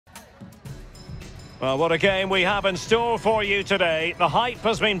Well, what a game we have in store for you today. The hype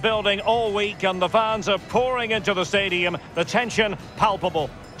has been building all week and the fans are pouring into the stadium. The tension palpable.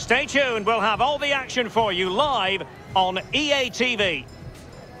 Stay tuned, we'll have all the action for you live on EA TV.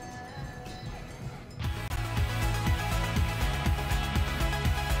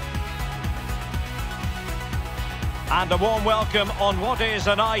 And a warm welcome on what is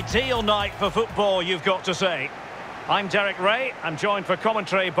an ideal night for football, you've got to say. I'm Derek Ray. I'm joined for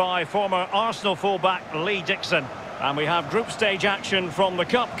commentary by former Arsenal fullback Lee Dixon. And we have group stage action from the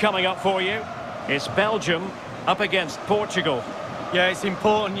Cup coming up for you. It's Belgium up against Portugal. Yeah, it's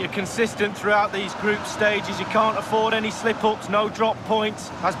important you're consistent throughout these group stages. You can't afford any slip-ups, no drop points.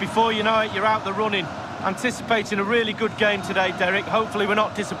 As before you know it, you're out the running. Anticipating a really good game today, Derek. Hopefully we're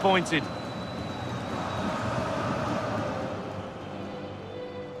not disappointed.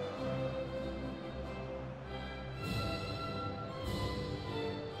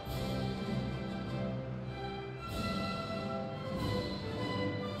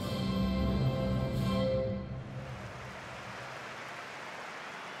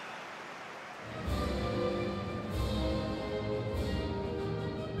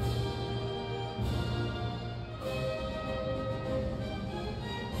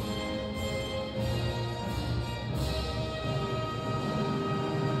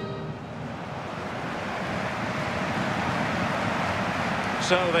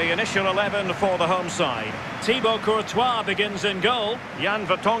 So the initial 11 for the home side. Thibaut Courtois begins in goal. Jan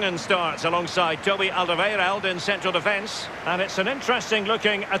Vertonghen starts alongside Toby Alderweireld in central defence. And it's an interesting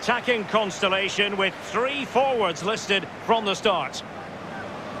looking attacking constellation with 3 forwards listed from the start.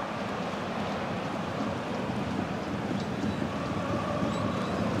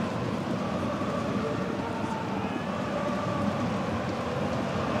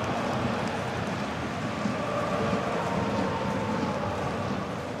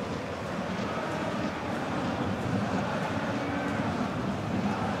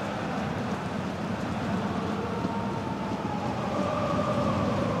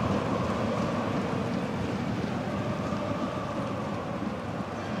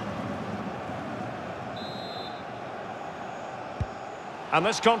 And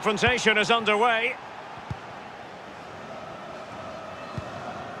this confrontation is underway.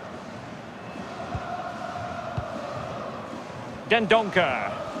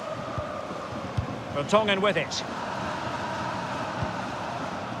 Dendoncker. Vertonghen with it.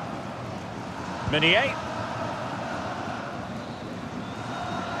 Meunier.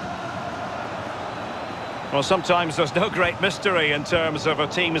 Well, sometimes there's no great mystery in terms of a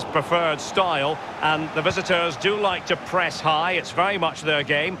team's preferred style, and the visitors do like to press high. It's very much their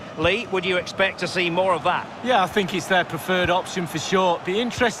game. Lee, would you expect to see more of that? Yeah, I think it's their preferred option for sure. Be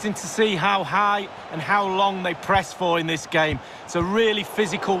interesting to see how high and how long they press for in this game. It's a really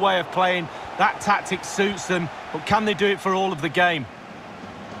physical way of playing. That tactic suits them, but can they do it for all of the game?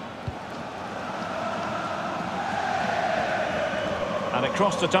 And it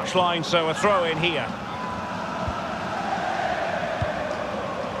crossed the touchline, so a throw in here.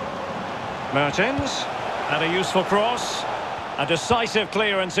 Mertens, and a useful cross. A decisive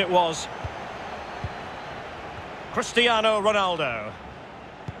clearance it was. Cristiano Ronaldo.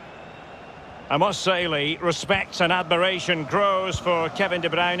 I must say, Lee, respect and admiration grows for Kevin De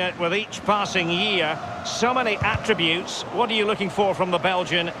Bruyne with each passing year. So many attributes. What are you looking for from the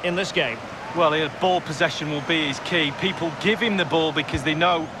Belgian in this game? Well, his ball possession will be his key. People give him the ball because they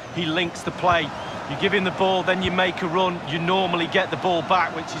know he links the play. You give him the ball, then you make a run, you normally get the ball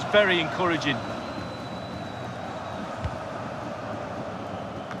back, which is very encouraging.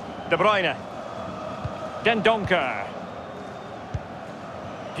 De Bruyne. Dendoncker.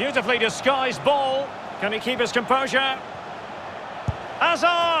 Beautifully disguised ball. Can he keep his composure?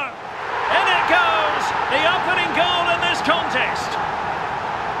 Hazard! In it goes! The opening goal in this contest.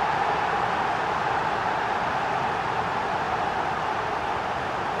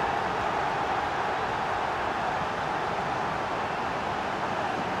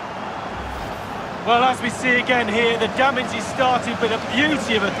 Well, as we see again here, the damage is started with a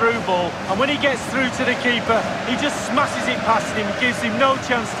beauty of a through ball. And when he gets through to the keeper, he just smashes it past him, gives him no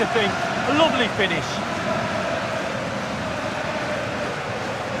chance to think. A lovely finish.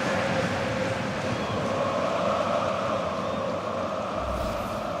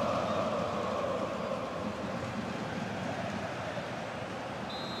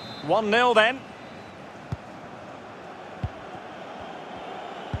 One 0 then.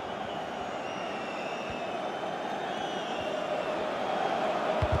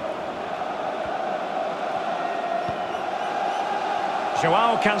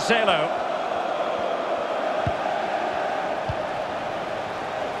 João Cancelo.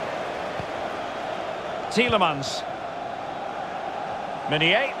 Tielemans.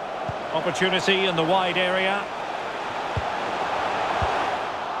 Meunier. Opportunity in the wide area.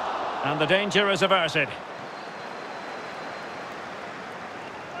 And the danger is averted.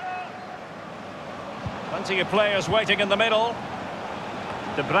 Plenty of players waiting in the middle.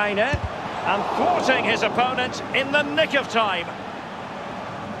 De Bruyne. And thwarting his opponent in the nick of time.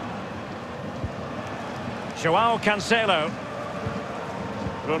 João Cancelo.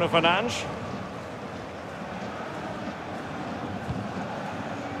 Bruno Fernandes.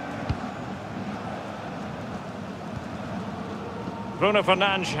 Bruno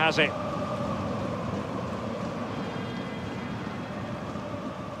Fernandes has it.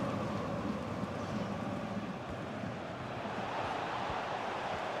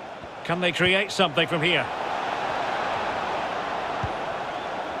 Can they create something from here?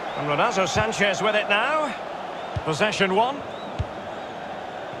 And Renato Sanchez with it now. Possession one.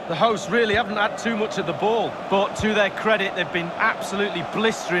 The hosts really haven't had too much of the ball, but to their credit, they've been absolutely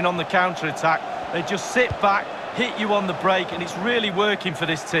blistering on the counter-attack. They just sit back, hit you on the break, and it's really working for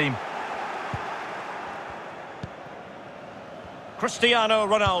this team. Cristiano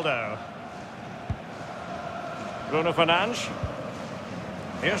Ronaldo. Bruno Fernandes.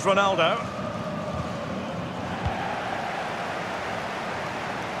 Here's Ronaldo.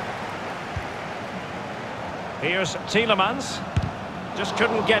 Here's Tielemans. Just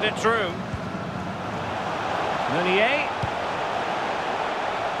couldn't get it through. Meunier.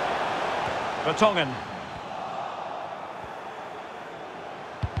 Vertonghen.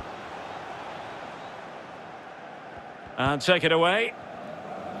 And take it away.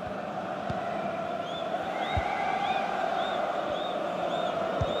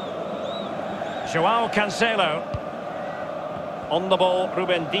 João Cancelo. On the ball,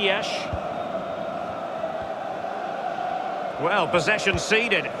 Ruben Dias. Well, possession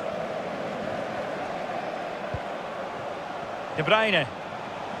ceded. De Bruyne.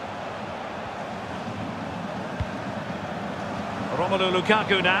 Romelu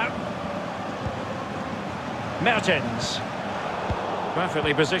Lukaku now. Mertens.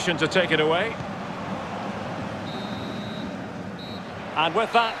 Perfectly positioned to take it away. And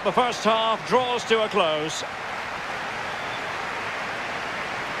with that, the first half draws to a close.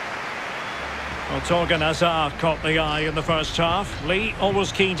 Well, Torgan Hazard caught the eye in the first half. Lee,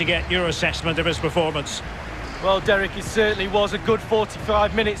 always keen to get your assessment of his performance. Well, Derek, it certainly was a good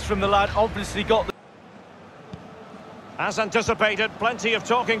 45 minutes from the lad. Obviously got the... As anticipated, plenty of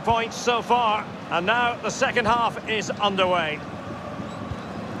talking points so far. And now the second half is underway.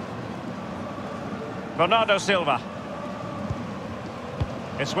 Bernardo Silva.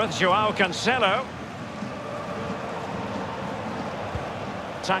 It's with João Cancelo.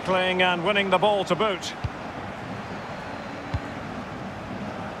 Tackling and winning the ball to boot.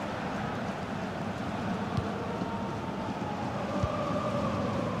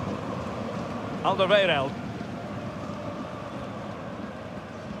 Alderweireld.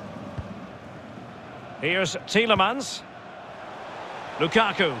 Here's Tielemans.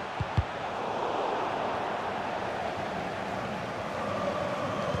 Lukaku.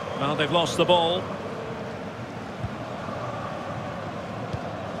 Well, they've lost the ball.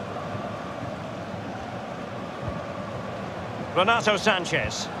 Renato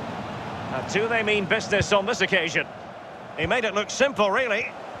Sanchez. Now, do they mean business on this occasion? He made it look simple,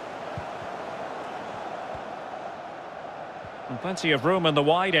 really. And plenty of room in the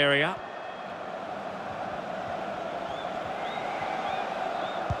wide area.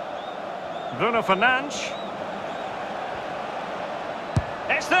 Bruno Fernandes.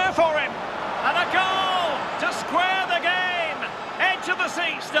 It's there for him. And a goal to square the game. Edge of the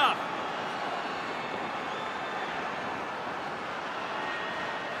seat stuff.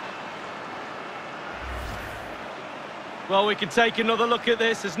 Well, we can take another look at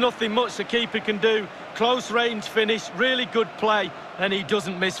this. There's nothing much the keeper can do. Close range finish, really good play, and he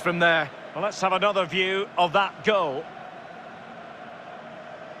doesn't miss from there. Well, let's have another view of that goal.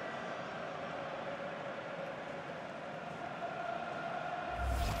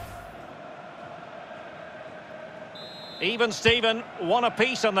 Even Steven, one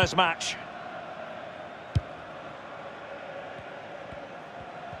apiece on this match.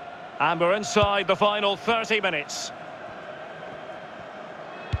 And we're inside the final 30 minutes.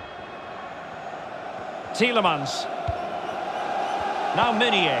 Tielemans. Now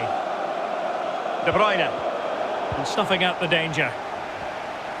Meunier. De Bruyne. And snuffing out the danger.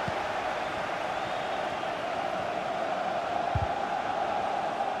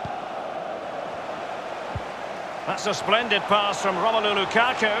 That's a splendid pass from Romelu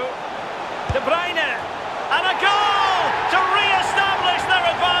Lukaku. De Bruyne. And a goal to re-establish their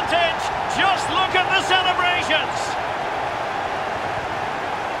advantage. Just look at the celebration. chance.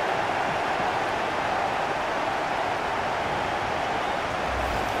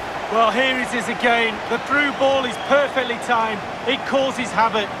 Well, here it is again. The through ball is perfectly timed. It causes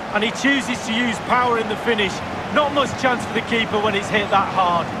havoc, and he chooses to use power in the finish. Not much chance for the keeper when it's hit that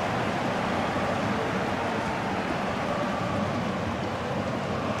hard.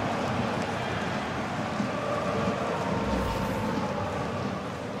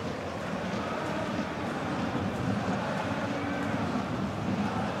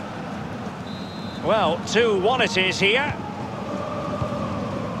 Well, 2-1 it is here.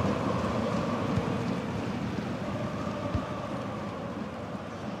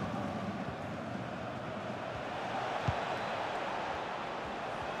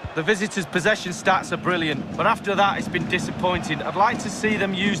 The visitors' possession stats are brilliant, but after that it's been disappointing. I'd like to see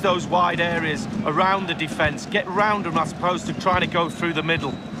them use those wide areas around the defence, get round them as opposed to trying to go through the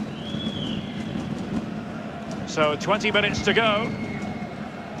middle. So 20 minutes to go.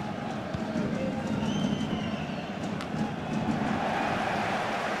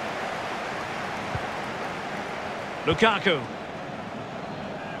 Lukaku.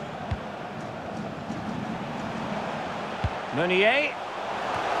 Meunier.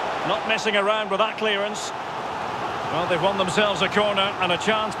 Not messing around with that clearance. Well, they've won themselves a corner and a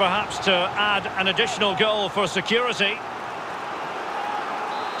chance perhaps to add an additional goal for security.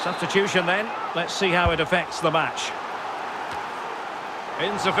 Substitution then. Let's see how it affects the match.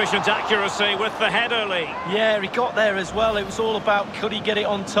 Insufficient accuracy with the header, Lee. Yeah, he got there as well. It was all about could he get it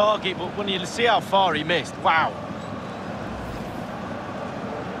on target, but when you see how far he missed, wow.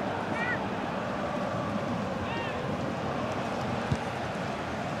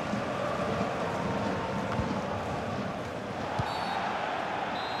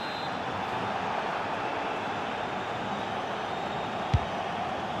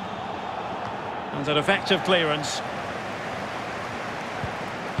 And an effective clearance.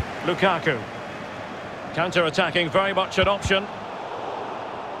 Lukaku. Counter-attacking, very much an option.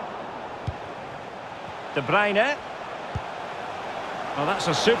 De Bruyne. Well, that's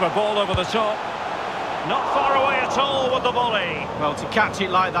a super ball over the top. Not far away at all with the volley. Well, to catch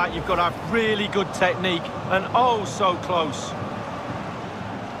it like that, you've got to have really good technique. And oh, so close.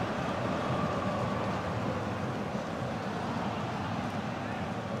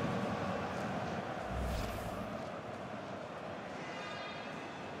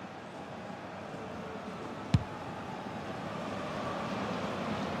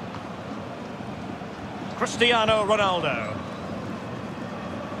 Cristiano Ronaldo.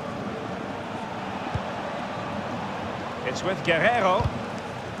 It's with Guerrero.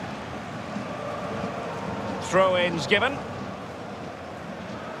 Throw-ins given.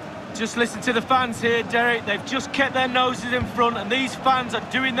 Just listen to the fans here, Derek. They've just kept their noses in front, and these fans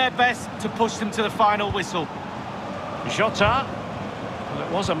are doing their best to push them to the final whistle. Jota. Well,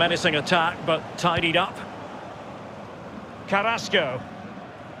 it was a menacing attack, but tidied up. Carrasco.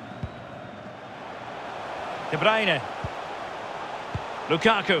 De Bruyne.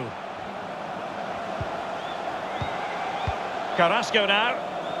 Lukaku. Carrasco now.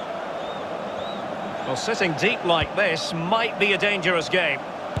 Well, sitting deep like this might be a dangerous game.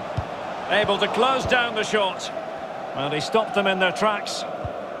 Able to close down the shot. Well, he stopped them in their tracks.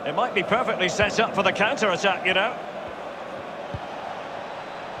 It might be perfectly set up for the counter-attack, you know.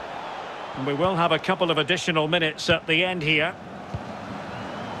 And we will have a couple of additional minutes at the end here.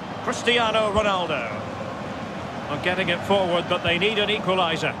 Cristiano Ronaldo. Not getting it forward, but they need an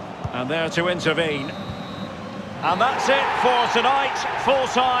equaliser. And there to intervene. And that's it for tonight. Full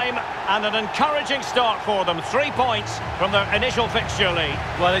time and an encouraging start for them. 3 points from their initial fixture lead.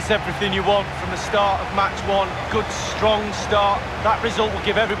 Well, it's everything you want from the start of match one. Good, strong start. That result will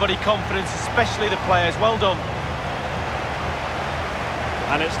give everybody confidence, especially the players. Well done.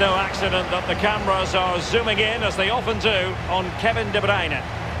 And it's no accident that the cameras are zooming in, as they often do, on Kevin De Bruyne.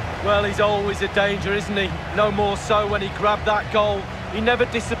 Well, he's always a danger, isn't he? No more so when he grabbed that goal. He never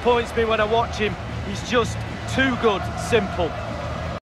disappoints me when I watch him. He's just too good, simple.